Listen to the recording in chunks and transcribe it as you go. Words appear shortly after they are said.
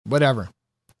Whatever.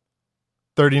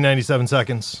 97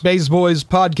 seconds. Bays Boys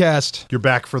podcast. You're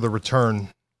back for the return.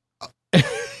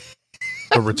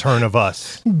 The return of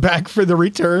us. Back for the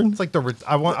return. It's like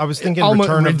I was thinking Almost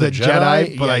Return of the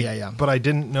Jedi, but but I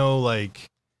didn't know, like,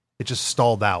 it just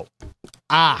stalled out.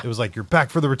 It was like, you're back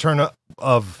for the return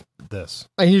of this.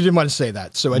 And you didn't want to say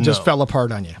that, so it just fell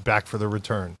apart on you. Back for the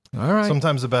return. All right.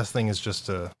 Sometimes the best thing is just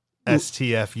to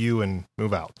STFU and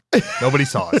move out. Nobody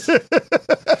saw us.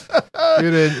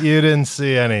 You didn't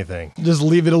see anything. Just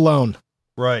leave it alone.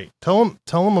 Right. Tell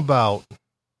them about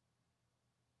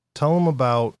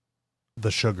the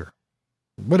sugar.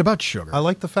 What about sugar? I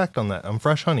like the fact on that.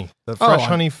 Fresh honey. The fresh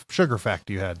honey sugar fact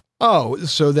you had. Oh,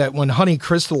 so that when honey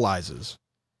crystallizes,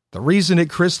 the reason it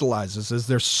crystallizes is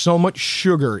there's so much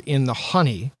sugar in the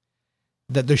honey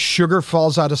that the sugar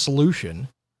falls out of solution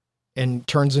and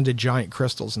turns into giant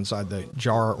crystals inside the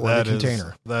jar or the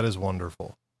container. That is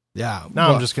wonderful. Yeah.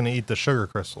 Now I'm just going to eat the sugar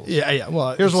crystals. Yeah.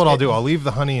 Well, here's what I'll do. I'll leave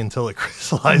the honey until it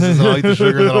crystallizes, and I'll eat the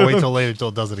sugar, and then I'll wait till later till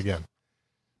it does it again.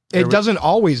 It doesn't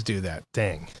always do that.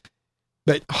 Dang.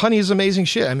 But honey is amazing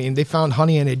shit. I mean, they found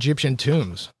honey in Egyptian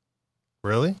tombs.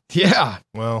 Really? Yeah.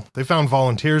 Well, they found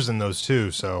volunteers in those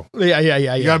too, so. Yeah.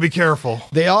 You gotta be careful.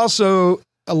 They also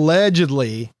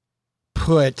allegedly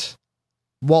put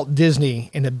Walt Disney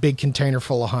in a big container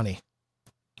full of honey.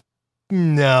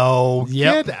 No.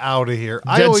 Yep. Get out of here.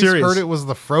 Dead I always serious. heard it was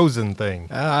the frozen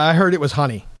thing. I heard it was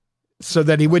honey. So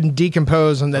that he wouldn't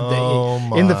decompose and that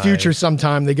in the future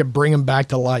sometime they could bring him back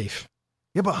to life.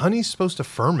 Yeah, but honey's supposed to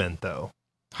ferment, though.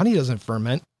 Honey doesn't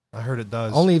ferment. I heard it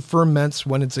does. Only ferments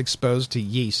when it's exposed to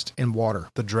yeast and water.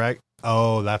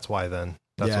 Oh, that's why then.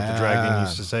 That's what the Yeah. dragon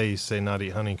used to say. He used to say not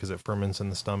eat honey because it ferments in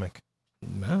the stomach.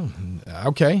 Oh,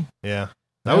 okay. Yeah,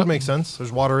 that would make sense.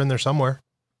 There's water in there somewhere.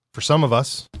 For some of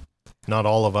us. Not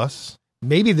all of us.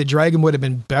 Maybe the dragon would have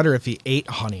been better if he ate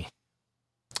honey.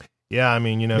 Yeah, I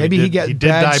mean, maybe he did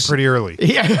die pretty early.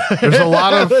 Yeah, there's a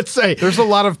lot of there's a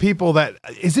lot of people that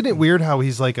isn't it weird how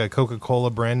he's like a Coca-Cola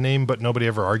brand name, but nobody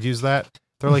ever argues that.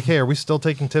 They're like, hey, are we still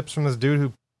taking tips from this dude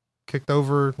who kicked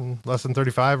over in less than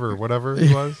 35 or whatever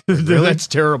he was? Like, really? That's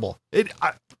terrible.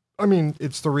 I mean,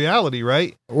 it's the reality,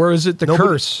 right? Or is it the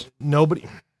curse? Nobody.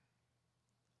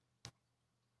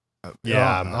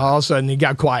 Yeah. All of a sudden, he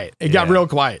got quiet. It got real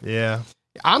quiet. Yeah.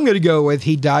 I'm going to go with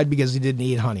he died because he didn't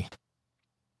eat honey.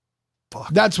 Fuck.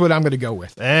 That's what I'm going to go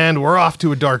with. And we're off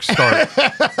to a dark start.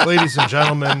 Ladies and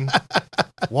gentlemen,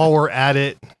 while we're at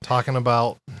it, talking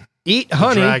about eat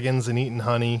honey, dragons and eating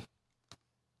honey,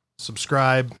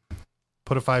 subscribe,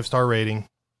 put a 5-star rating,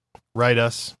 write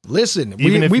us. Listen,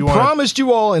 we promised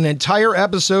you all an entire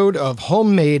episode of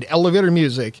homemade elevator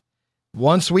music.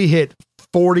 Once we hit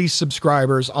 40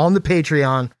 subscribers on the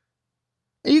Patreon,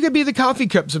 you could be the Coffee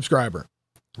Cup subscriber.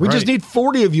 We just need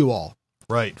 40 of you all.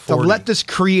 Right. 40. To let this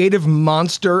creative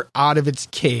monster out of its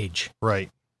cage. Right.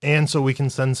 And so we can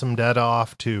send some data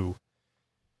off to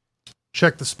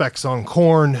check the specs on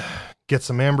corn, get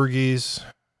some ambergris,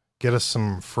 get us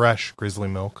some fresh grizzly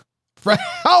milk.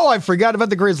 Oh, I forgot about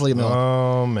the grizzly milk.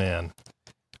 Oh, man.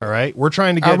 All right. We're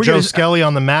trying to get Joe Skelly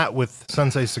on the mat with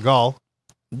Sensei Seagal.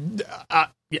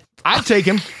 I'd take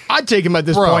him. I'd take him at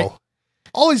this point.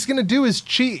 All he's going to do is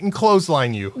cheat and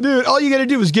clothesline you. Dude, all you got to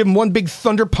do is give him one big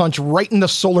thunder punch right in the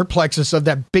solar plexus of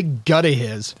that big gut of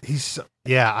his.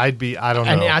 I don't know.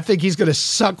 And I think he's going to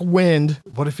suck wind.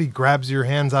 What if he grabs your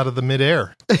hands out of the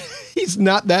midair? He's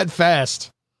not that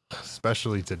fast.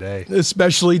 Especially today.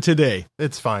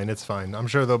 It's fine. I'm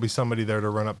sure there'll be somebody there to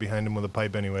run up behind him with a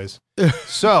pipe anyways.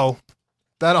 So,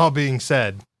 that all being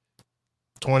said,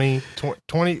 20,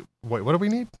 wait, what do we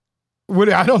need?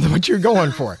 I don't know what you're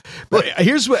going for. But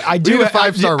here's what I do. We need a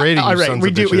 5-star rating. All right, we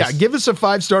do. Bitches. Yeah, give us a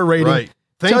 5-star rating. Right.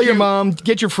 Tell your mom,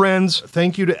 get your friends.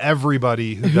 Thank you to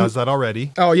everybody who does that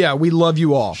already. Oh, yeah, we love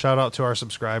you all. Shout out to our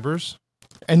subscribers.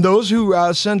 And those who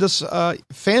send us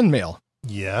fan mail.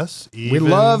 Yes. We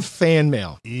love fan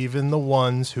mail. Even the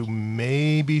ones who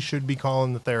maybe should be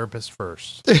calling the therapist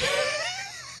first.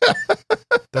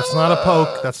 That's not a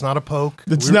poke. It's not a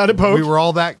poke. We were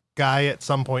all that guy at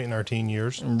some point in our teen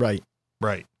years. Right.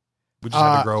 We just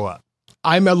had to grow up.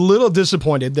 I'm a little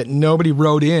disappointed that nobody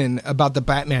wrote in about the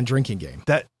Batman drinking game.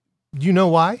 You know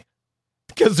why?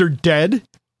 Because they're dead?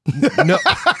 No.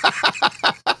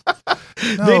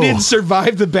 They didn't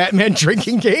survive the Batman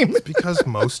drinking game? It's because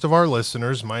most of our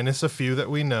listeners, minus a few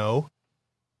that we know,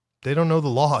 they don't know the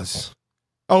laws.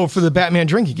 Oh, for the Batman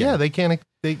drinking game? Yeah, they can't.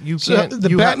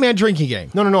 Batman drinking game.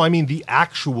 No. I mean the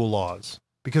actual laws.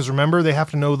 Because remember, they have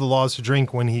to know the laws to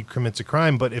drink when he commits a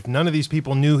crime. But if none of these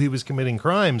people knew he was committing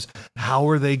crimes, how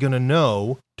are they going to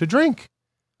know to drink?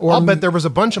 Or I'll bet there was a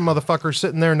bunch of motherfuckers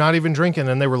sitting there not even drinking,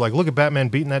 and they were like, look at Batman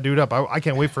beating that dude up. I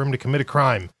can't wait for him to commit a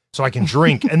crime so I can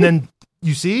drink. And then,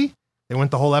 you see, they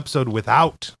went the whole episode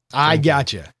without I drinking.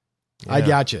 gotcha. I Yeah.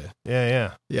 gotcha.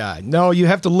 Yeah. Yeah. No, you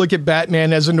have to look at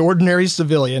Batman as an ordinary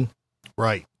civilian.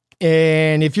 Right.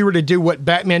 And if you were to do what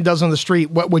Batman does on the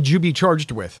street, what would you be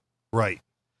charged with? Right.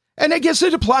 And I guess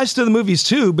it applies to the movies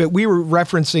too, but we were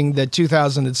referencing the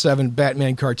 2007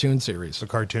 Batman cartoon series. The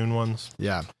cartoon ones.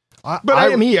 Yeah. But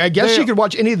I mean, I guess they- you could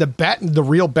watch any of the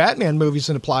real Batman movies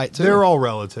and apply it too. They're all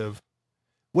relative.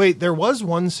 Wait, there was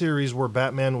one series where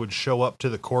Batman would show up to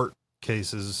the court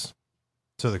cases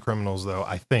to the criminals, though,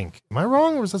 I think. Am I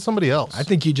wrong, or was that somebody else? I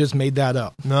think you just made that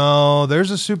up. No, there's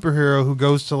a superhero who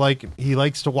goes to, he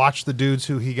likes to watch the dudes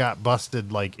who he got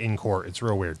busted, in court. It's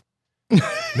real weird.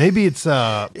 Maybe it's,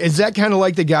 Is that kind of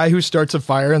like the guy who starts a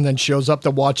fire and then shows up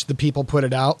to watch the people put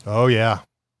it out? oh, yeah.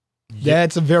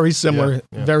 That's a very similar,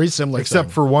 Yeah. very similar. Except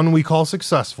thing. for one we call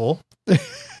successful,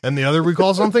 and the other we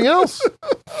call something else.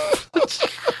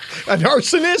 An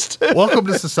arsonist. Welcome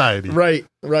to society. Right.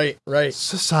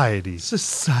 Society.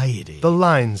 Society. The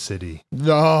Line City.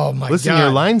 Oh my Listen, god! your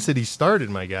Line City started,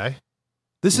 my guy.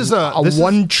 This is a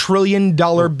 $1 trillion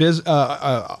business.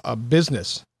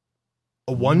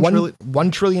 a $1 trillion.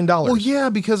 $1 trillion. Well, yeah,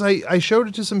 because I showed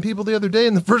it to some people the other day,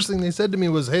 and the first thing they said to me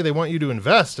was, "Hey, they want you to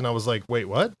invest," and I was like, "Wait,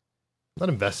 what? I'm not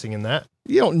investing in that.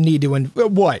 You don't need to.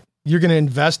 What? You're going to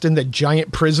invest in the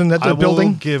giant prison that I they're will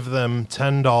building? give them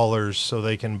 $10 so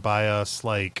they can buy us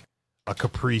a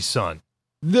Capri Sun."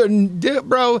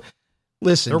 Bro,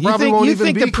 listen. There You probably think, won't you even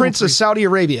think be the Prince of Capri- Saudi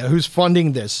Arabia, who's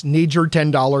funding this, needs your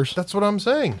 $10? That's what I'm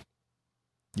saying.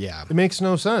 Yeah. It makes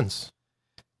no sense.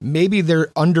 Maybe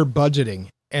they're under budgeting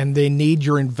and they need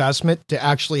your investment to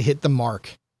actually hit the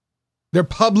mark. They're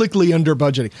publicly under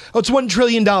budgeting. Oh, it's $1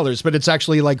 trillion, but it's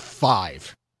actually like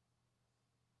 5.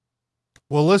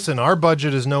 Well, listen, our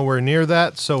budget is nowhere near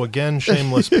that. So again,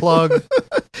 shameless plug.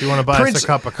 If you want to buy us a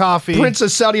cup of coffee, Prince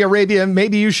of Saudi Arabia,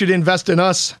 maybe you should invest in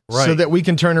us so Right. that we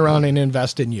can turn around and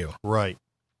invest in you. right?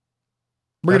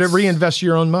 We're going to That's- reinvest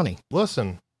your own money.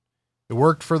 Listen, it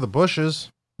worked for the Bushes.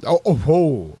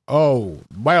 Oh,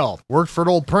 well. Worked for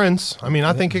old Prince. I mean,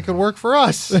 I think it could work for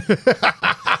us.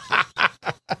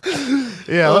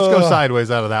 Yeah, let's go sideways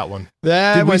out of that one.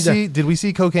 Did we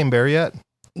see Cocaine Bear yet?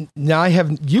 No, I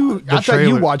haven't. I thought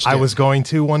you watched it. I was going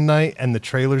to one night, and the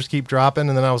trailers keep dropping,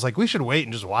 and then I was like, we should wait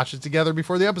and just watch it together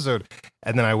before the episode.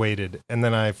 And then I waited, and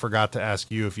then I forgot to ask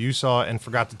you if you saw it, and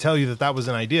forgot to tell you that was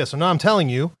an idea. So now I'm telling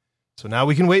you. So now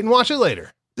we can wait and watch it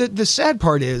later. The sad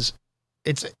part is,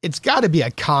 it's got to be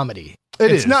a comedy.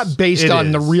 It It's is. not based It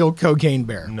on the is. real Cocaine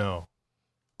Bear. No.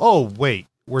 Oh, wait.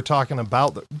 We're talking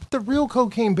about the real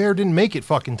Cocaine Bear didn't make it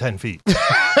fucking 10 feet.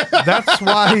 That's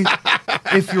why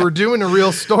if you were doing a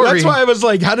real story. That's why I was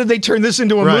like, how did they turn this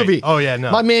into a Right. movie? Oh, yeah,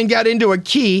 no. My man got into a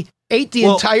key, ate the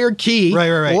Well, entire key,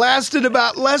 right. lasted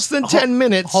about less than 10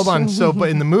 minutes. Hold on. So, but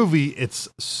in the movie, it's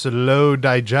slow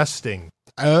digesting.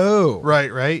 Oh.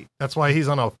 Right. That's why he's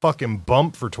on a fucking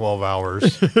bump for 12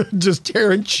 hours. Just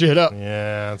tearing shit up.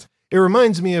 Yeah. It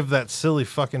reminds me of that silly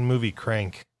fucking movie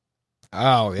Crank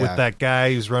Oh, yeah. with that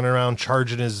guy who's running around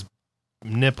charging his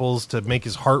nipples to make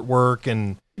his heart work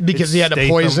and because it's he had a Statham.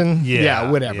 poison.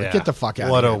 Yeah, whatever. yeah. Get the fuck out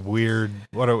What of a here. weird,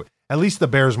 at least the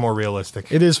bear's more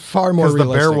realistic. It is far more Because the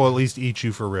realistic. bear will at least eat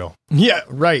you for real. Yeah,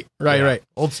 right. Yeah.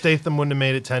 Old Statham wouldn't have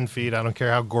made it 10 feet. I don't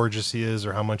care how gorgeous he is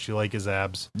or how much you like his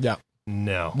abs. Yeah.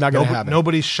 No. Not gonna happen.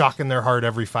 Nobody's shocking their heart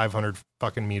every 500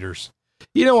 fucking meters.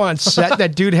 You know, on set,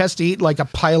 that dude has to eat like a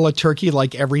pile of turkey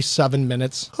like every 7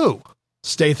 minutes. Who?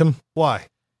 Statham. Why?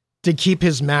 To keep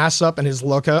his mass up and his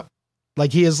look up.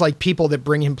 Like he has like people that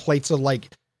bring him plates of like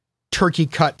turkey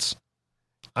cuts.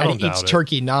 I And don't he eats doubt it.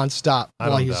 turkey nonstop I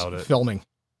while don't he's doubt it. filming.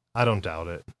 I don't doubt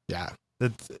it. Yeah.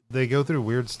 They go through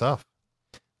weird stuff.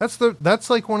 That's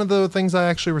like one of the things I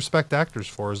actually respect actors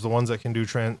for is the ones that can do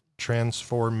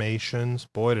transformations.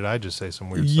 Boy, did I just say some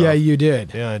weird Yeah, stuff. you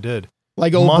did. Yeah, I did.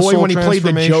 Like old boy Muscle when he played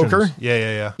the transformations. Joker.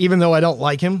 Yeah. Even though I don't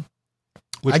like him,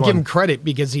 Which I one? give him credit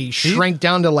because he shrank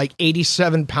down to like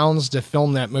 87 pounds to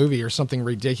film that movie or something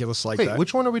ridiculous like Wait, that.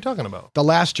 which one are we talking about? The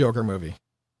last Joker movie.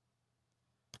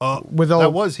 With old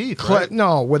That was Heath, right?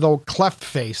 No, with old cleft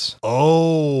face.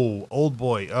 Oh, old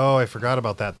boy. Oh, I forgot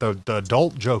about that. The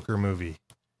adult Joker movie.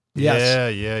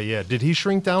 Yes. Yeah. Did he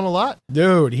shrink down a lot?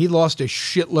 Dude, he lost a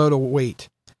shitload of weight.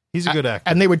 He's a good actor.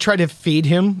 And they would try to feed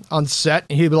him on set,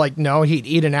 and he'd be like, no, he'd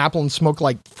eat an apple and smoke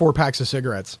like 4 packs of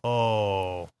cigarettes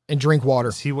Oh, and drink water.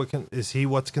 is he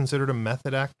what's considered a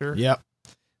method actor? Yep.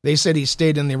 They said he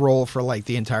stayed in the role for like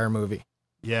the entire movie.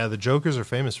 Yeah, the Jokers are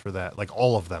famous for that. Like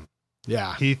all of them.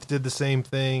 Yeah. Heath did the same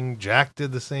thing. Jack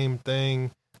did the same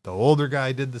thing. The older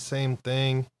guy did the same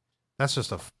thing. That's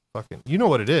just a fucking, you know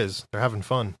what it is. They're having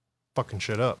fun. Fucking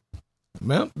shit up.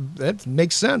 Well, that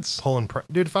makes sense.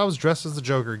 Dude, if I was dressed as the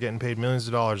Joker getting paid millions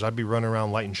of dollars, I'd be running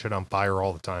around lighting shit on fire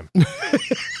all the time.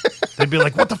 They'd be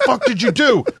like, what the fuck did you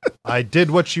do? I did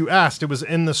what you asked. It was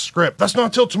in the script. That's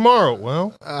not till tomorrow.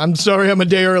 Well, I'm sorry I'm a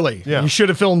day early. Yeah. You should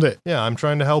have filmed it. yeah, I'm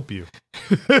trying to help you.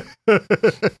 What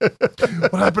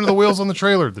happened to the wheels on the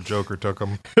trailer? The Joker took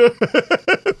them.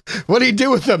 What do you do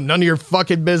with them? None of your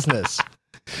fucking business.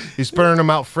 He's burning them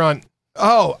out front.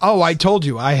 Oh, I told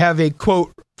you. I have a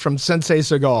quote from Sensei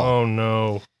Seagal. Oh,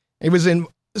 no. It was in,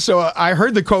 so I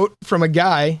heard the quote from a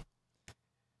guy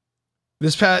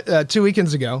this past 2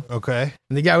 weekends ago. Okay.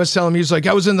 And the guy was telling me, he was like,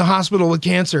 I was in the hospital with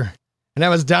cancer and I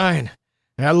was dying.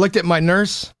 And I looked at my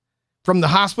nurse from the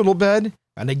hospital bed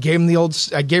and I gave her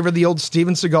the old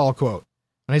Steven Seagal quote.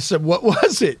 And I said, what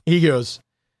was it? He goes,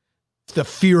 the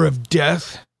fear of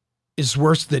death is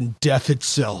worse than death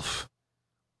itself.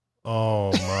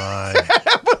 Oh, my.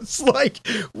 I was like,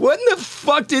 when the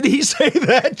fuck did he say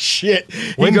that shit?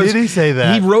 When did he say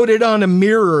that? He wrote it on a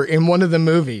mirror in one of the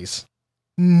movies.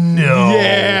 No.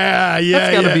 Yeah.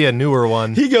 That's got to be a newer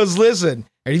one. He goes, listen,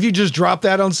 and if you just drop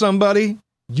that on somebody,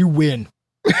 you win.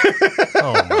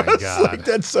 Oh, my God. Like,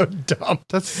 that's so dumb.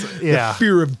 That's, yeah. The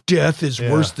fear of death is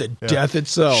worse than death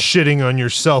itself. Shitting on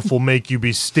yourself will make you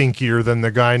be stinkier than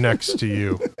the guy next to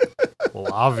you.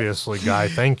 Well, obviously, guy,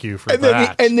 thank you for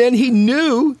that. And then he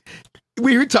knew,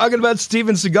 we were talking about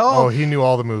Steven Seagal. Oh, he knew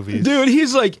all the movies. Dude,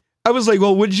 he's like, I was like,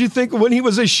 well, what did you think when he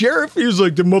was a sheriff? He was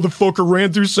like, the motherfucker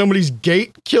ran through somebody's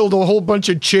gate, killed a whole bunch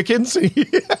of chickens,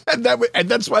 and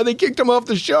that's why they kicked him off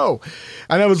the show.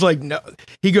 And I was like, no.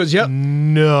 He goes, yep.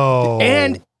 No.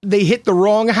 And they hit the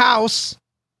wrong house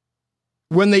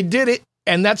when they did it,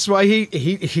 and that's why he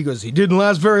goes, he didn't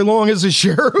last very long as a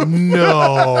sheriff.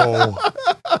 No.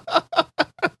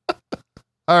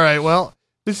 All right, well,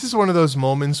 this is one of those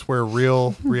moments where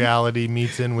real reality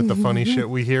meets in with the funny shit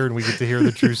we hear, and we get to hear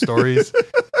the true stories.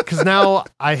 Because now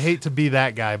I hate to be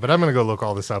that guy, but I'm going to go look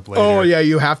all this up later. Oh, yeah,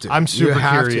 you have to. I'm super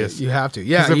curious. You have to.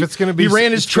 Yeah, if it's gonna be, he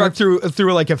ran his truck through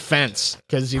like a fence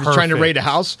because he was trying to raid a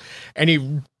house, and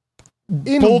he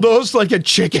bulldozed like a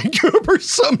chicken coop or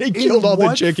something. He killed all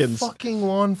the chickens. What fucking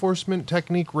law enforcement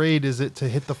technique raid is it to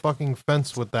hit the fucking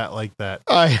fence with that like that?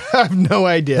 I have no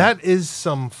idea. That is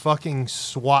some fucking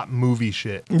SWAT movie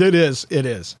shit. It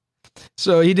is.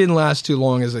 So he didn't last too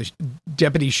long as a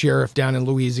deputy sheriff down in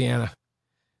Louisiana.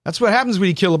 That's what happens when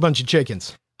you kill a bunch of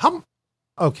chickens.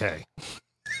 Okay.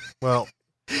 Well,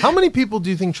 how many people do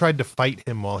you think tried to fight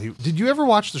him while did you ever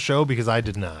watch the show? Because I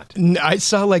did not. I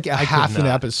saw like half an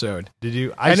episode. Did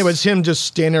you? And it was him just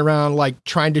standing around like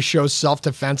trying to show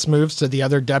self-defense moves to the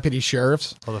other deputy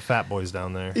sheriffs. Oh, the fat boys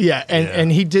down there. Yeah.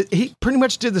 And he pretty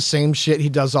much did the same shit he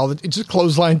does just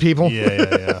clothesline people.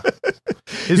 Yeah.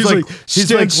 He's like,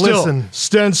 stand still. Listen.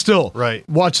 Stand still. Right.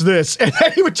 Watch this. And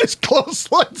then he would just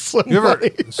clothesline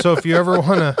somebody. So if you ever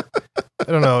want to,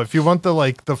 I don't know, if you want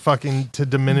the fucking to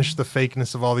diminish the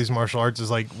fakeness of all these martial arts,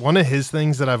 is like one of his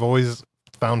things that I've always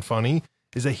found funny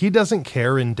is that he doesn't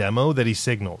care in demo that he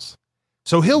signals.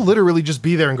 So he'll literally just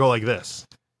be there and go like this.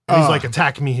 And he's like,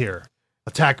 attack me here.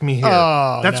 Attack me here.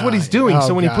 That's what he's doing.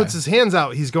 So when he puts his hands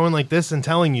out, he's going like this and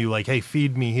telling you like, hey,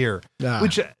 feed me here.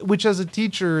 Which as a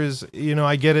teacher is,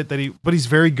 I get it but he's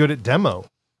very good at demo.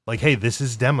 Like, hey, this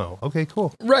is demo. Okay,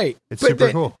 cool. Right. It's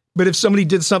super cool. But if somebody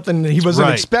did something that he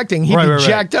wasn't expecting, he'd be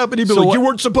jacked up and he'd be like, you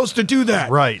weren't supposed to do that.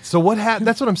 Right. So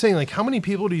that's what I'm saying. Like, how many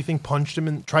people do you think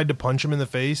tried to punch him in the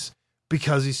face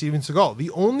because he's Steven Seagal? The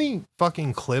only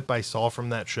fucking clip I saw from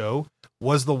that show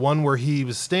was the one where he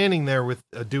was standing there with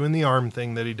doing the arm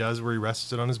thing that he does where he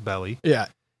rests it on his belly. Yeah.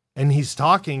 And he's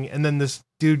talking, and then this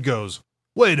dude goes,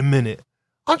 wait a minute,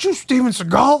 aren't you Steven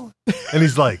Seagal? And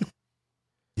he's like,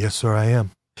 yes, sir, I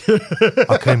am.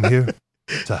 I came here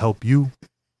to help you.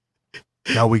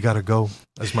 Now we gotta go,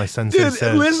 as my sensei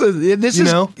said. Listen,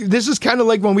 this is kind of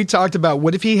like when we talked about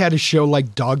what if he had a show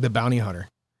like Dog the Bounty Hunter?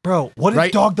 Bro, what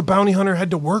if Dog the Bounty Hunter had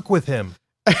to work with him?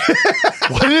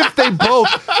 What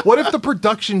if the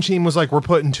production team was like, we're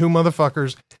putting two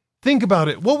motherfuckers. Think about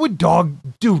it. What would Dog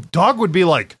do? Dog would be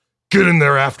like, get in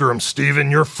there after him, Steven,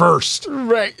 you're first.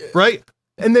 Right?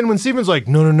 And then when Steven's like,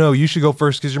 no, you should go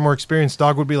first because you're more experienced,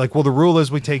 Dog would be like, well, the rule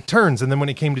is we take turns. And then when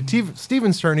it came to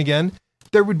Steven's turn again,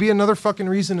 there would be another fucking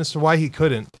reason as to why he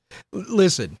couldn't.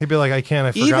 Listen. He'd be like, I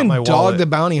forgot even my wallet. Dog the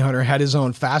Bounty Hunter had his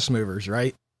own fast movers,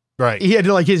 right? Right. He had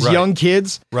like his young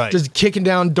kids just kicking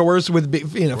down doors with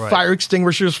fire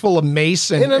extinguishers full of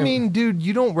mace. And I mean, dude,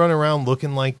 you don't run around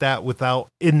looking like that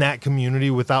in that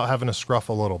community without having to scruff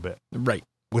a little bit. Right.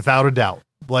 Without a doubt.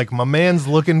 Like, my man's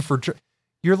looking for...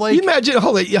 You're like, You imagine,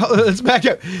 hold it, let's back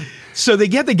up. So they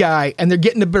get the guy and they're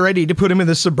getting ready to put him in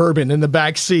the Suburban in the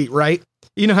back seat, right?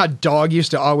 You know how Dog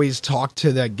used to always talk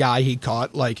to the guy he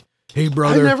caught, like, hey,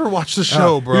 brother. I never watched the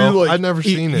show, bro. like, I've never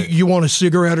seen it. You want a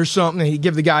cigarette or something? And he'd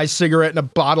give the guy a cigarette and a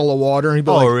bottle of water. And he'd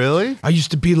be Oh, like, really? I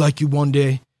used to be like you one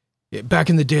day. Back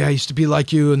in the day, I used to be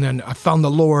like you, and then I found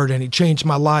the Lord, and he changed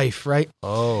my life, right?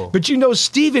 Oh. But you know,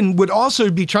 Steven would also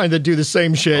be trying to do the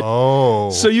same shit. Oh.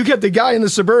 So you got the guy in the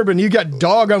Suburban, you got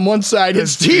Dog on one side and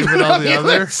Steven on the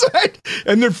other side,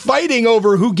 and they're fighting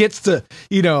over who gets to,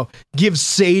 give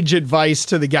sage advice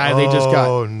to the guy they just got.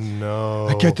 Oh, no.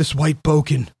 I got this white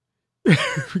boken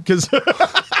because I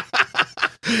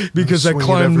swing it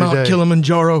climbed every Mount day.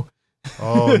 Kilimanjaro.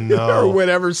 Oh, no. Or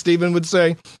whatever Steven would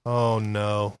say. Oh,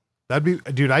 no. That'd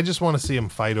be, dude, I just want to see him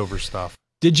fight over stuff.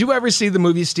 Did you ever see the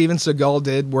movie Steven Seagal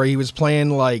did where he was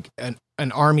playing like an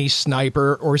army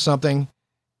sniper or something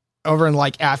over in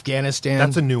like Afghanistan?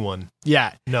 That's a new one.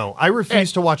 Yeah. No, I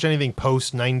refuse to watch anything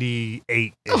post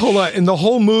 98. Hold on. In the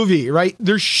whole movie, right?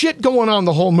 There's shit going on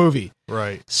the whole movie.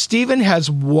 Right. Steven has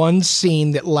one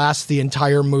scene that lasts the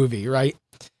entire movie, right?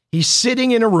 He's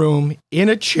sitting in a room in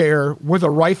a chair with a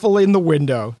rifle in the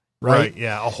window. Right.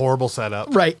 Yeah. A horrible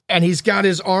setup. Right. And he's got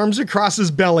his arms across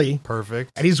his belly.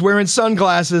 Perfect. And he's wearing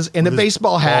sunglasses and With a his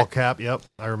baseball hat. Ball cap. Yep.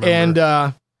 I remember.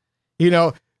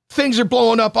 And, things are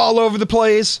blowing up all over the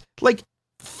place. Like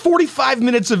 45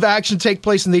 minutes of action take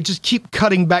place and they just keep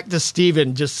cutting back to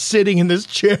Steven just sitting in this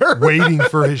chair. Waiting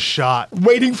for his shot.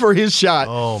 Waiting for his shot.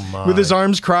 Oh, my. With his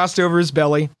arms crossed over his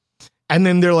belly. And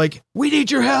then they're like, we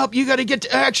need your help. You got to get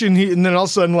to action. And then all of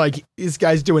a sudden, like, this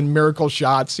guy's doing miracle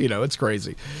shots. It's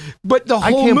crazy. But the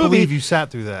I whole can't movie, believe you sat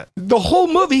through that. the whole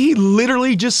movie, he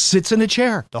literally just sits in a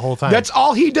chair. The whole time. That's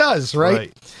all he does,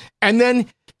 right? And then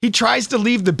he tries to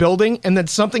leave the building, and then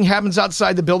something happens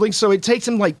outside the building. So it takes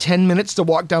him like 10 minutes to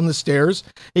walk down the stairs.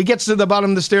 He gets to the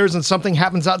bottom of the stairs, and something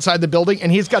happens outside the building,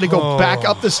 and he's got to go back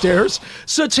up the stairs.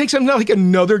 So it takes him like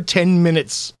another 10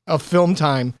 minutes of film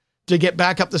time to get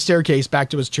back up the staircase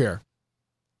back to his chair.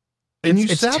 And you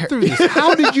sat through this.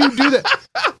 How did you do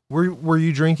that? Were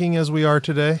you drinking as we are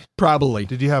today? Probably.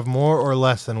 Did you have more or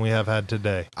less than we have had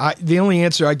today? The only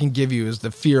answer I can give you is the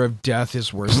fear of death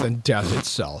is worse than death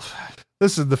itself.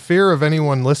 This is the fear of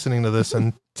anyone listening to this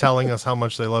and telling us how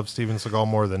much they love Steven Seagal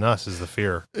more than us is the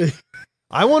fear.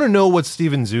 I want to know what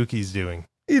Steven Zucchi's doing.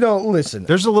 Listen.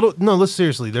 Let's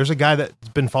seriously. There's a guy that's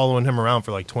been following him around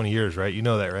for like 20 years, right? You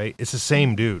know that, right? It's the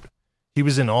same dude. He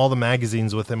was in all the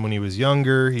magazines with him when he was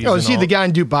younger. Is he the guy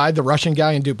in Dubai, the Russian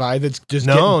guy in Dubai that's just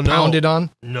getting pounded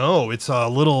on? No, it's a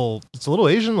little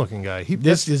Asian looking guy.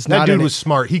 That dude was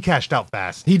smart. He cashed out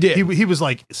fast. He did. He was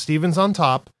like, Steven's on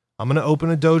top. I'm going to open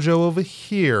a dojo over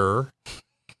here.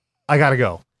 I got to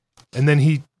go. And then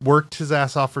he worked his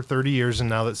ass off for 30 years. And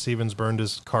now that Steven's burned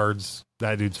his cards,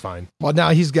 that dude's fine. Well, now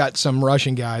he's got some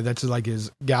Russian guy that's like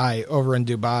his guy over in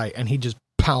Dubai, and he just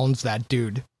pounds that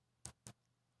dude.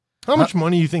 How much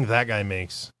money do you think that guy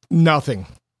makes? Nothing.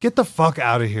 Get the fuck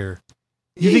out of here.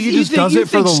 You think he just does it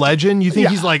for the legend? You think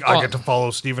he's like, I get to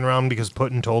follow Steven around because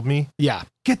Putin told me? Yeah.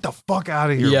 Get the fuck out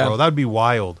of here, bro. That'd be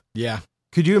wild. Yeah.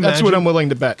 Could you imagine? That's what I'm willing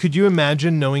to bet. Could you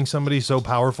imagine knowing somebody so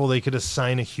powerful they could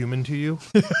assign a human to you?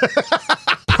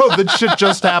 Bro, that shit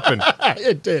just happened.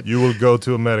 It did. You will go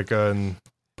to America and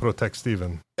protect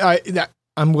Steven.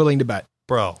 I'm willing to bet.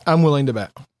 Bro. I'm willing to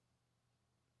bet.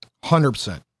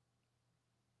 100%.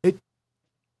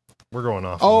 We're going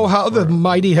off. Oh, how the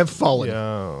mighty have fallen.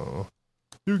 Yeah.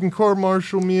 You can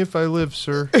court-martial me if I live,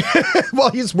 sir. Well,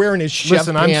 he's wearing his chef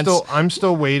pants. I'm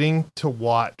still waiting to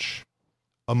watch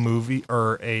a movie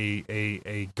or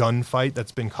a gunfight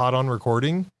that's been caught on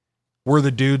recording where the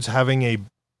dude's having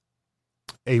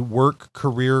a work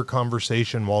career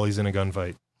conversation while he's in a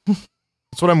gunfight.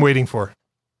 That's what I'm waiting for.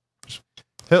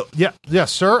 Yeah,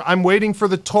 sir. I'm waiting for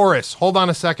the Taurus. Hold on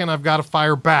a second. I've got to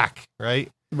fire back.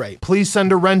 Right. Please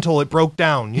send a rental. It broke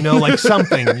down. Like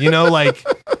something. Like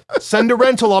send a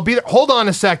rental. I'll be there. Hold on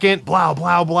a second. Blah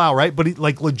blah blah. Right. But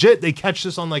legit, they catch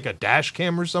this on like a dash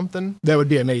cam or something. That would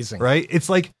be amazing. Right. It's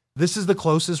like this is the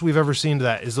closest we've ever seen to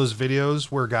that. Is those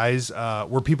videos where guys,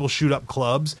 where people shoot up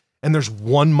clubs and there's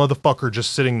one motherfucker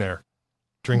just sitting there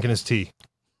drinking his tea.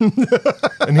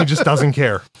 And he just doesn't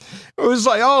care. It was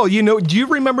like, do you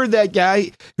remember that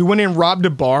guy who went in and robbed a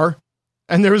bar?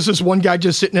 And there was this one guy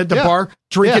just sitting at the bar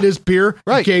drinking his beer.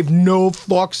 Right. Gave no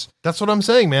fucks. That's what I'm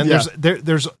saying, man. Yeah.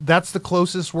 That's the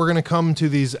closest we're going to come to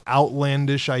these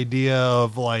outlandish idea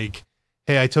of like,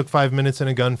 hey, I took 5 minutes in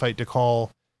a gunfight to call,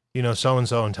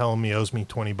 so-and-so and tell him he owes me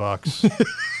 $20.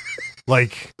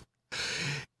 Like,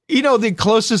 the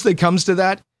closest that comes to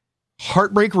that,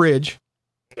 Heartbreak Ridge.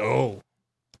 Oh.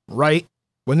 Right?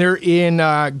 when they're in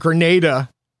Grenada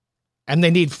and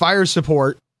they need fire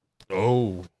support,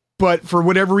 Oh. but for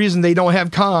whatever reason they don't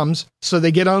have comms, so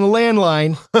they get on a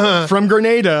landline from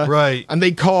Grenada, Right. and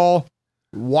they call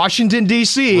Washington,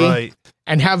 D.C., Right.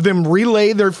 and have them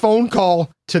relay their phone call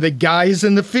to the guys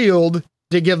in the field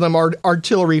to give them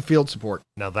artillery field support.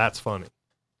 Now that's funny.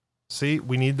 See,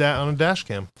 we need that on a dash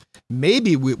cam.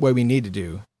 Maybe what we need to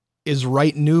do is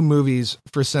write new movies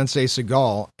for Sensei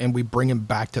Seagal, and we bring him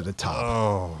back to the top.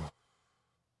 Oh.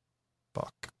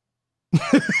 Fuck.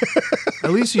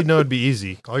 At least you'd know it'd be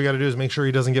easy. All you got to do is make sure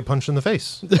he doesn't get punched in the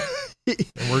face.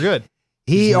 And we're good.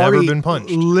 He's never already been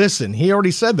punched. Listen, he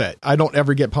already said that. I don't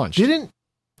ever get punched.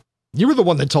 You were the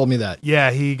one that told me that.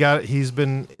 Yeah,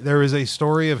 there is a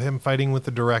story of him fighting with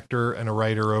the director and a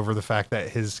writer over the fact that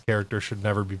his character should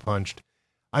never be punched.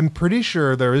 I'm pretty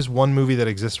sure there is one movie that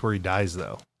exists where he dies,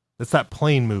 though. It's that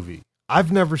plane movie.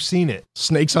 I've never seen it.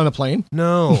 Snakes on a Plane?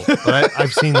 No, but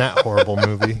I've seen that horrible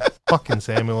movie. Fucking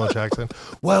Samuel L. Jackson.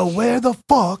 Well, where the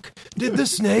fuck did the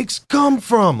snakes come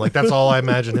from? Like, that's all I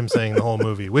imagine him saying the whole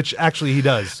movie, which actually he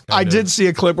does. I did see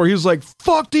a clip where he was like,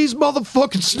 fuck these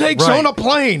motherfucking snakes Right. on a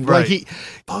plane. Right. Like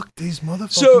Fuck these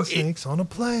motherfucking snakes on a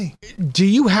plane. do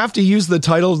you have to use the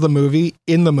title of the movie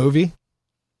in the movie?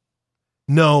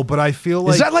 No, but I feel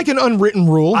like... Is that like an unwritten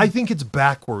rule? I think it's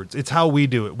backwards. It's how we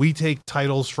do it. We take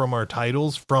titles from our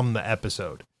titles from the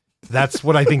episode. That's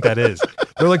what I think that is.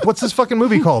 They're like, what's this fucking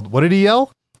movie called? What did he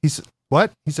yell? He said,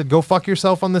 what? He said, go fuck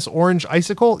yourself on this orange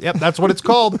icicle? Yep, that's what it's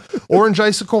called. Orange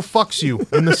icicle fucks you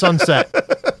in the sunset.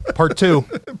 Part 2.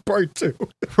 Part 2.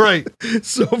 Right.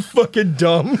 So fucking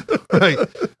dumb. Right.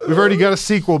 We've already got a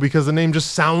sequel because the name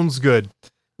just sounds good.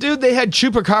 Dude, they had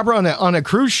chupacabra on a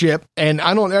cruise ship, and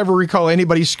I don't ever recall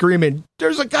anybody screaming,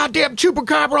 there's a goddamn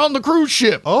chupacabra on the cruise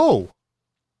ship. Oh,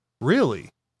 really?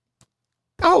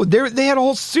 Oh, they had a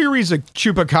whole series of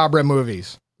chupacabra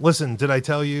movies. Listen, did I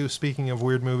tell you, speaking of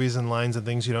weird movies and lines and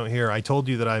things you don't hear, I told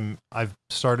you that I've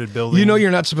started building... You know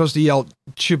you're not supposed to yell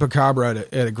chupacabra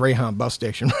at a Greyhound bus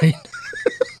station, right?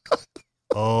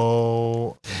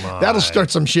 Oh, my. That'll start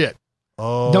some shit.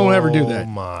 Oh, Don't ever do that.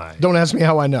 My. Don't ask me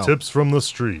how I know. Tips from the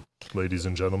street, ladies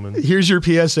and gentlemen. Here's your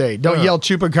PSA. Don't yell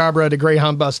chupacabra at a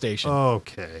Greyhound bus station.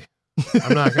 Okay.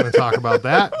 I'm not going to talk about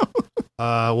that.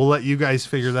 We'll let you guys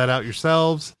figure that out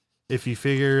yourselves. If you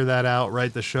figure that out,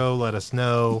 write the show, let us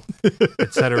know,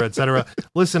 et cetera, et cetera.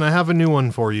 Listen, I have a new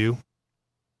one for you.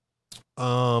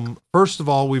 First of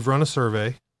all, we've run a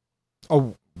survey.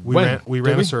 Oh, we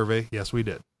ran a survey. Yes, we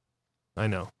did. I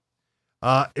know.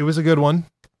 It was a good one.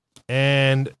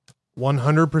 And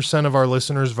 100% of our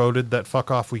listeners voted that fuck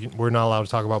off. We're not allowed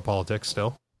to talk about politics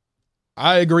still.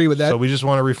 I agree with that. So we just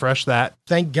want to refresh that.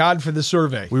 Thank God for the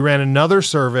survey. We ran another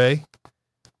survey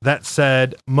that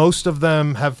said most of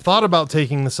them have thought about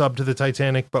taking the sub to the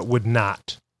Titanic, but would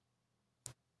not.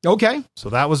 Okay. So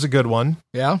that was a good one.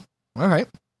 Yeah. All right.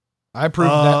 I approve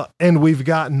of that. And we've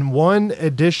gotten one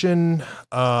addition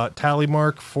tally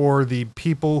mark for the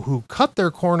people who cut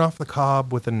their corn off the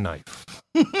cob with a knife.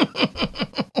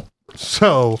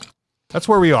 So that's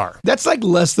where we are. That's like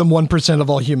less than 1% of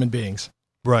all human beings.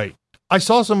 Right. I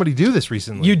saw somebody do this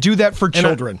recently. You do that for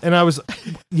children. And I was,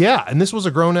 yeah. And this was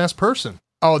a grown ass person.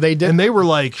 Oh, they did. And they were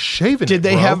like shaving. Did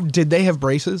they have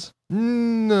braces?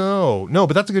 No,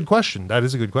 but that's a good question. That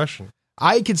is a good question.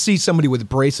 I could see somebody with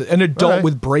braces, an adult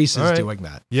with braces right. doing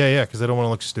that. Yeah, because they don't want to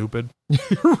look stupid.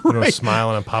 Right. You know,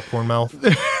 smile and a popcorn mouth.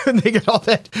 And they got all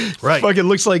that. Right. Fucking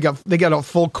looks like they got a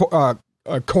full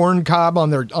a corn cob on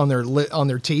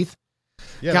their teeth.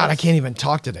 Yeah, God, I can't even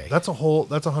talk today. That's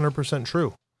 100%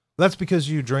 true. That's because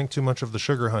you drank too much of the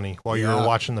sugar honey while you were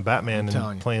watching the Batman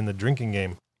and playing the drinking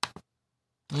game.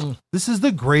 This is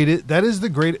the greatest. That is the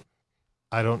great.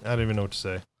 I don't even know what to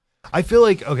say. I feel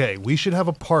like, okay, we should have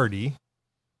a party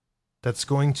that's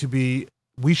going to be,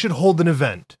 we should hold an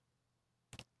event.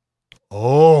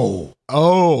 Oh,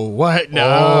 what? No.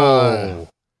 Oh.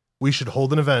 We should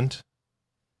hold an event.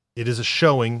 It is a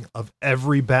showing of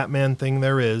every Batman thing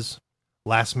there is.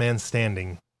 Last man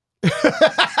standing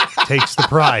takes the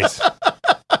prize.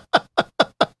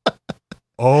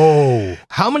 Oh.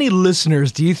 How many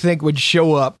listeners do you think would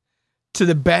show up to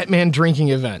the Batman drinking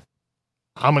event?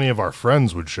 How many of our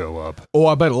friends would show up? Oh,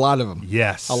 I bet a lot of them.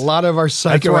 Yes. A lot of our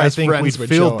psycho ass friends would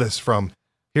show field up. this from.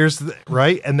 Here's the,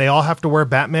 right? And they all have to wear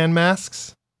Batman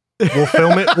masks. We'll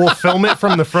film it. We'll film it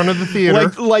from the front of the theater.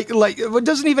 Like it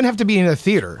doesn't even have to be in a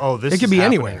theater. Oh, this it could be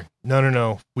happening. anywhere.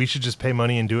 No. We should just pay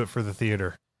money and do it for the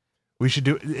theater. We should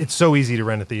do it. It's so easy to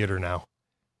rent a theater now.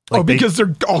 Like because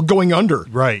they're all going under.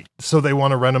 Right. So they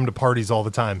want to rent them to parties all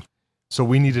the time. So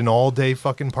we need an all-day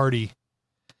fucking party.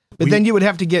 But then you would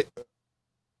have to get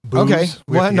booze? Okay.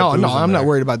 We have Well, to get no, booze in I'm not there.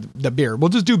 worried about the beer. We'll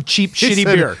just do cheap, He shitty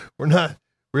said beer. We're not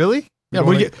really. Yeah,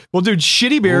 we'll do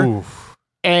shitty beer, Oof.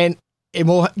 and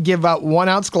we'll give out 1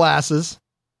 ounce glasses.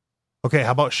 Okay,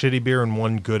 how about shitty beer and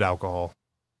one good alcohol?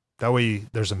 That way,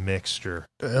 there's a mixture.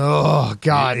 Oh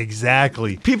God,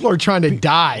 Exactly. people are trying to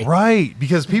die. Right,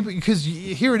 because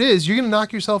here it is. You're gonna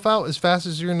knock yourself out as fast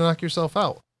as you're gonna knock yourself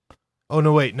out. Oh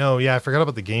no, wait, no, yeah, I forgot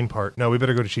about the game part. No, we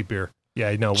better go to cheap beer.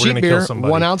 Yeah, no, we're Cheap gonna beer, kill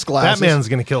somebody. 1 ounce glasses. That man's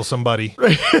gonna kill somebody.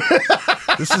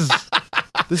 This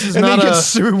is And not they a. can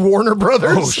sue Warner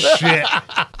Brothers. Oh shit!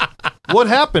 What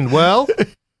happened? Well,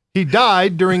 he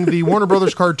died during the Warner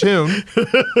Brothers cartoon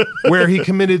where he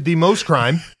committed the most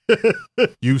crime.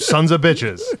 You sons of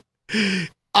bitches.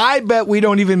 I bet we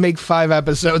don't even make 5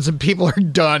 episodes and people are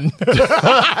done.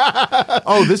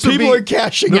 Oh, this would people be, are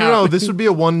cashing no, out. no, this would be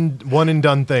a one and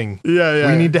done thing.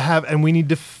 Yeah. We need to have, and we need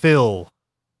to fill.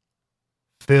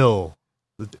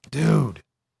 Dude,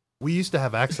 we used to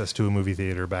have access to a movie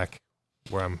theater back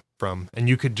where I'm from, and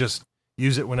you could just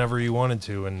use it whenever you wanted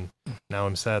to. And now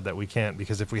I'm sad that we can't,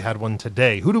 because if we had one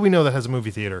today, who do we know that has a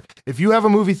movie theater? If you have a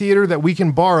movie theater that we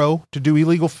can borrow to do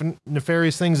illegal,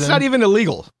 nefarious things It's in, not even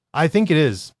illegal. I think it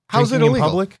is. How's it Drinking in illegal?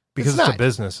 public? Because It's it's a not.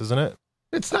 business, isn't it?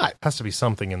 It's not. Has to be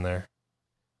something in there.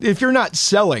 If you're not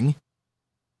selling,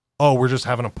 Oh, we're just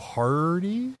having a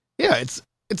party? yeah,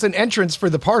 it's an entrance for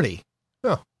the party.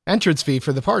 Oh. Entrance fee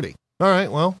for the party. All right,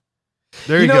 well,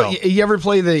 there you know, go. you ever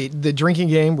play the drinking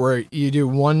game where you do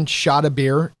 1 shot of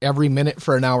beer every minute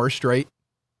for an hour straight?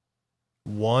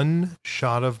 1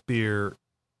 shot of beer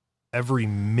every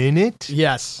minute?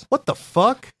 Yes. What the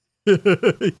fuck? you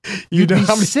You'd know be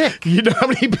how many, sick. You know how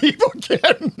many people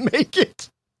can make it?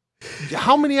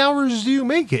 How many hours do you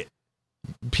make it?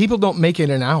 People don't make it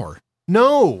an hour.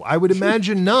 No, I would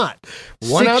imagine not.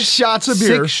 1 ounce shots of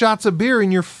beer. 6 shots of beer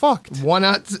and you're fucked. 1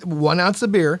 ounce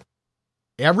of beer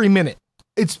every minute.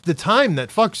 It's the time that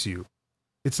fucks you.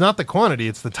 It's not the quantity,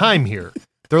 it's the time here.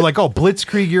 They're like, oh,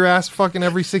 blitzkrieg your ass fucking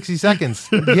every 60 seconds.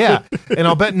 Yeah. And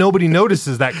I'll bet nobody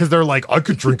notices that because they're like, I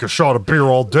could drink a shot of beer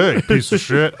all day, piece of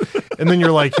shit. And then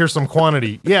you're like, here's some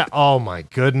quantity. Yeah. Oh my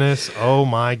goodness. Oh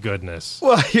my goodness.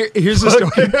 Well, here's the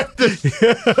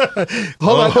story.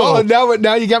 Hold on.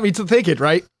 Now you got me to thinking,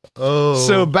 right? Oh.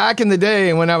 So back in the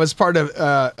day when I was part of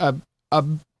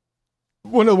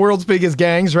one of the world's biggest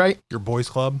gangs, right? Your boys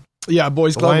club? Yeah,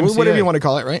 boys The club, YMCA. whatever you want to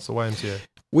call it, right? It's the YMCA.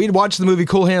 We'd watch the movie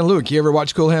Cool Hand Luke. You ever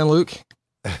watch Cool Hand Luke?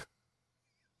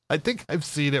 I think I've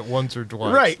seen it once or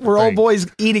twice. Right. We're all Thanks. boys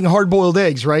eating hard-boiled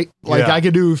eggs, right? Like Yeah. I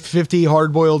could do 50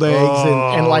 hard-boiled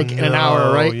eggs in like an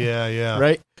hour, right? Yeah, yeah.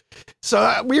 Right.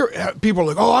 So people are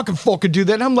like, oh, I can fucking do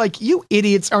that. And I'm like, you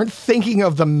idiots aren't thinking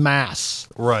of the mass.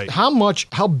 Right. How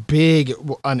big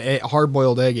a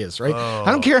hard-boiled egg is, right? Oh.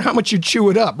 I don't care how much you chew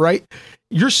it up, right?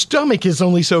 Your stomach is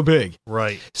only so big.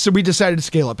 Right. So we decided to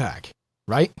scale it back,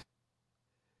 right?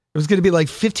 It was going to be like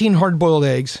 15 hard-boiled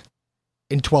eggs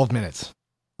in 12 minutes,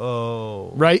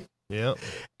 Oh. right? Yep.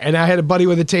 And I had a buddy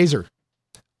with a taser.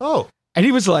 Oh. And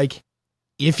he was like,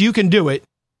 if you can do it,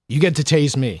 you get to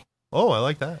tase me. Oh, I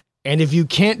like that. And if you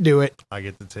can't do it, I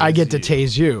get to tase I get to you.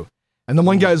 tase you. And the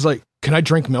one guy's like, can I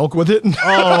drink milk with it?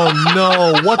 Oh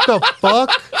no! What the fuck?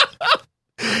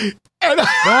 And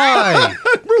Why?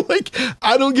 we're like,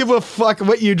 I don't give a fuck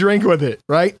what you drink with it,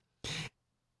 right?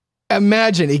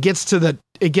 Imagine it gets to the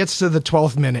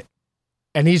 12th minute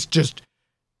and he's just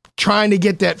trying to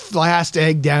get that last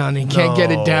egg down and can't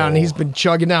get it down. No. He's been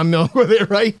chugging down milk with it,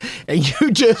 right? And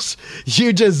you just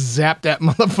zap that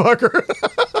motherfucker.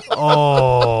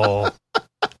 Oh.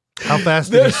 How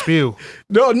fast did he spew?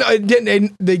 No, it didn't.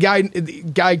 And the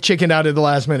guy chickened out at the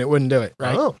last minute, wouldn't do it,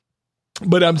 right? Oh.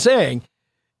 But I'm saying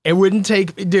it wouldn't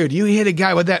take, dude, you hit a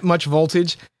guy with that much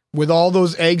voltage with all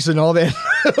those eggs and all that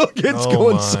milk, it's Oh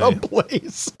going my.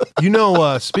 someplace. You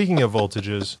know, speaking of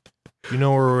voltages, you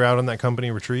know where we were out on that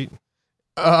company retreat?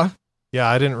 Yeah,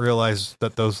 I didn't realize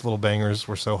that those little bangers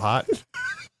were so hot.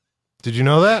 Did you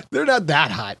know that? They're not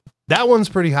that hot. That one's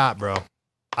pretty hot, bro.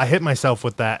 I hit myself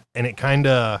with that, and it kind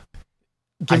of...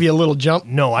 Give you a little jump.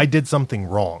 No, I did something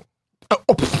wrong. Oh.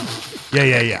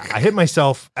 Yeah. I hit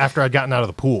myself after I'd gotten out of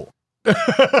the pool.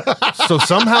 So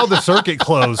somehow the circuit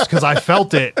closed because I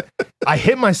felt it. I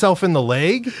hit myself in the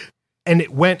leg and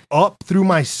it went up through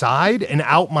my side and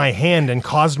out my hand and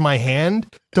caused my hand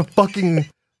to fucking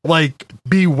like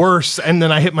be worse. And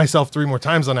then I hit myself 3 more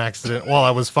times on accident while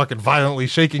I was fucking violently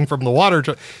shaking from the water.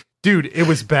 Dude, it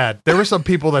was bad. There were some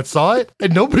people that saw it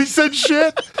and nobody said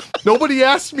shit. Nobody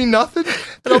asked me nothing.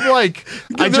 And I'm like,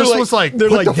 I just was like,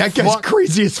 they're what like, the that guy's fuck?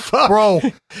 crazy as fuck. Bro,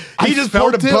 He just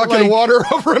poured a bucket of water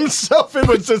over himself and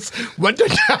was just went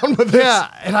down with this. Yeah,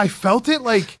 and I felt it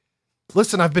like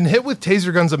Listen, I've been hit with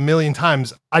taser guns a million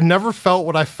times. I never felt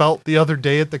what I felt the other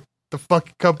day at the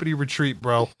fucking company retreat,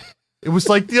 bro. It was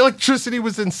like the electricity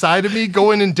was inside of me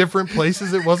going in different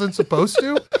places it wasn't supposed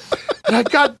to. And I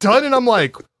got done and I'm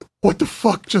like, what the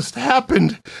fuck just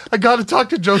happened? I got to talk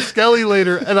to Joe Skelly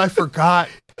later and I forgot.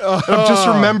 And I'm just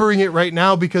remembering it right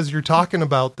now because you're talking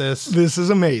about this. This is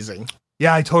amazing.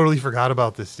 Yeah, I totally forgot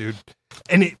about this, dude.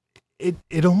 And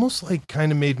it almost like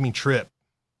kind of made me trip.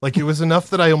 Like it was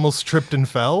enough that I almost tripped and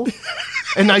fell.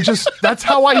 And that's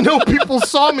how I know people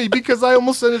saw me, because I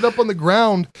almost ended up on the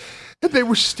ground and they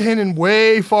were standing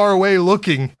way far away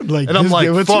looking. Like, and I'm like,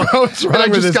 fuck. What's wrong and I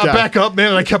with just this got guy? back up, man,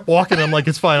 and I kept walking. I'm like,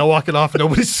 it's fine. I'll walk it off.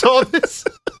 Nobody saw this.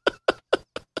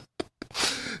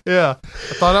 Yeah.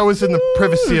 I thought I was in the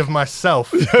privacy of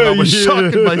myself. And I was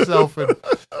shocking myself and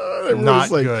not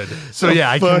like, good. So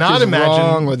yeah, I fuck cannot is imagine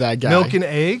wrong with that guy. milk and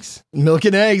eggs. Milk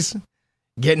and eggs.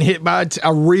 Getting hit by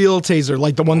a real taser,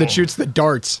 like the one that shoots the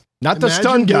darts, not the Imagine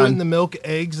stun doing gun. the milk,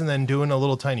 eggs, and then doing a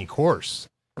little tiny course.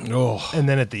 Oh, And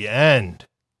then at the end,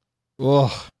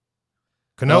 oh.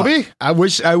 Kenobi? I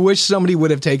wish somebody would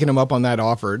have taken him up on that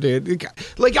offer, dude.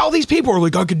 Like all these people are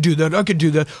like, I could do that. I could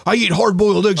do that. I eat hard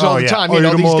boiled eggs all the time. I You know,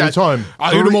 eat them these all guys. the time.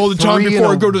 I eat them all the time Three before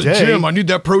I in go a to the day. gym. I need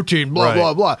that protein. Blah Right.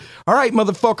 blah blah. All right,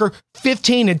 motherfucker.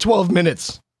 15 and 12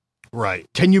 minutes. Right.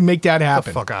 Can you make that Get the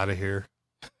happen? fuck out of here.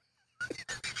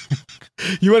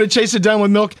 You want to chase it down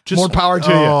with milk? More power to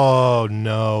you. Oh,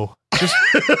 no.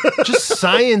 Just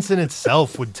science in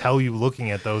itself would tell you,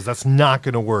 looking at those, that's not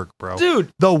going to work, bro. Dude,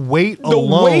 The weight the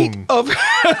alone. weight of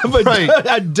Right.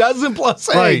 a dozen plus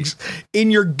Right. eggs in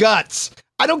your guts.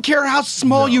 I don't care how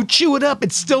small No. you chew it up.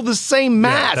 It's still the same Yeah,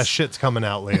 mass. that shit's coming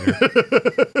out later.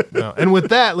 No. And with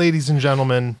that, ladies and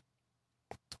gentlemen,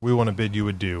 we want to bid you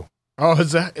adieu. Oh,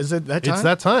 is it that time? It's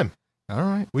that time. All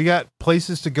right. We got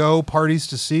places to go, parties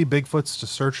to see, Bigfoots to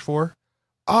search for.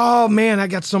 Oh, man, I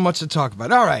got so much to talk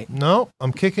about. All right. No,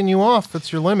 I'm kicking you off. That's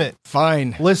your limit.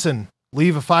 Fine. Listen,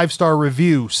 leave a 5-star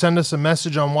review. Send us a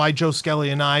message on why Joe Skelly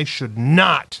and I should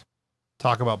not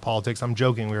talk about politics. I'm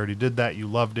joking. We already did that. You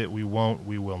loved it. We won't.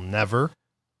 We will never.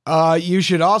 You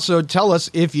should also tell us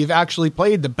if you've actually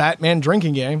played the Batman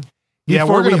drinking game Yeah,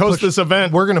 before we're we gonna host push- this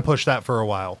event. We're going to push that for a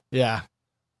while. Yeah.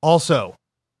 Also,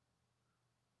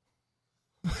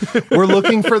 we're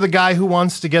looking for the guy who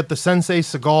wants to get the Sensei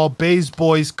Seagal Bays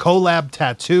Boys collab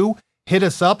tattoo. Hit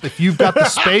us up. If you've got the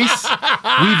space,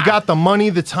 we've got the money,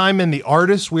 the time, and the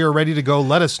artist. We are ready to go.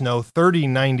 Let us know.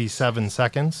 97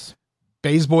 seconds.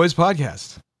 Bays Boys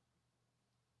Podcast.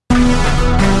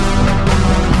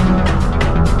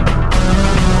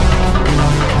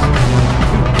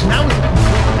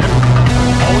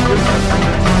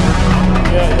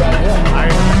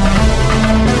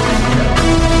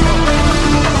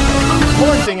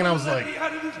 Pointing, and I was like,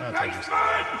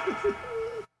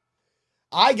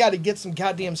 I got to get some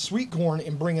goddamn sweet corn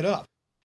and bring it up.